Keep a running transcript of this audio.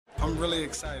I'm really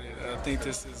excited. I think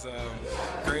this is a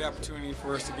great opportunity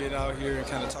for us to get out here and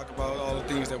kind of talk about all the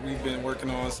things that we've been working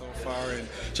on so far, and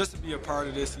just to be a part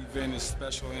of this event is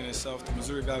special in itself. The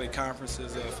Missouri Valley Conference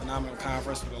is a phenomenal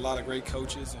conference with a lot of great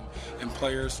coaches and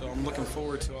players, so I'm looking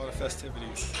forward to all the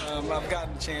festivities. I've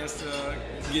gotten a chance to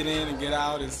get in and get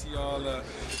out and see all the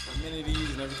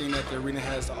amenities and everything that the arena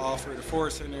has to offer. The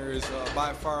Ford Center is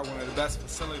by far one of the best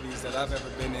facilities that I've ever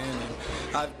been in, and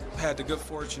I've had the good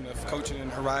fortune of coaching in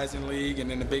Horizon League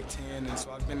and in the Big Ten, and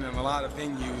so I've been in a lot of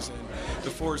venues, and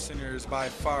the Ford Center is by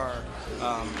far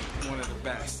one of the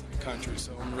best in the country,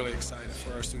 so I'm really excited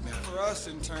for our student athletes. For us,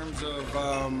 in terms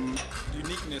of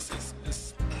uniqueness,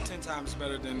 it's 10 times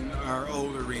better than our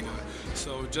old arena,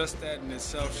 so just that in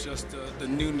itself, just the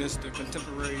newness, the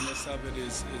contemporariness of it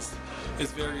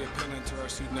is very appealing to our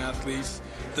student athletes.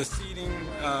 The seating,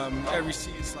 every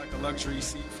seat is like a luxury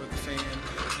seat for the fan.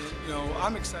 And,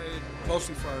 I'm excited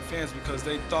mostly for our fans because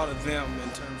they thought of them in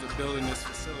terms of building this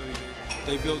facility.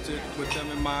 They built it with them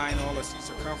in mind. All the seats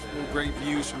are comfortable, great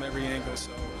views from every angle.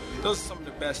 So those are some of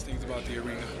the best things about the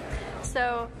arena.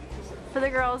 So for the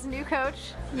girls, new coach,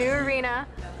 new arena,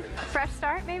 fresh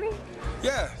start maybe?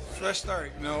 Yeah, fresh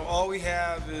start. All we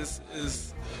have is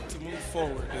to move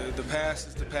forward. The past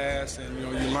is the past, and you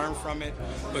learn from it,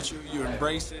 but you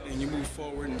embrace it and you move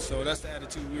forward. And so that's the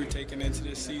attitude we're taking into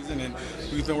this season, and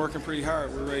we've been working pretty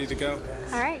hard. We're ready to go.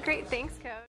 All right, great. Thanks, Coach.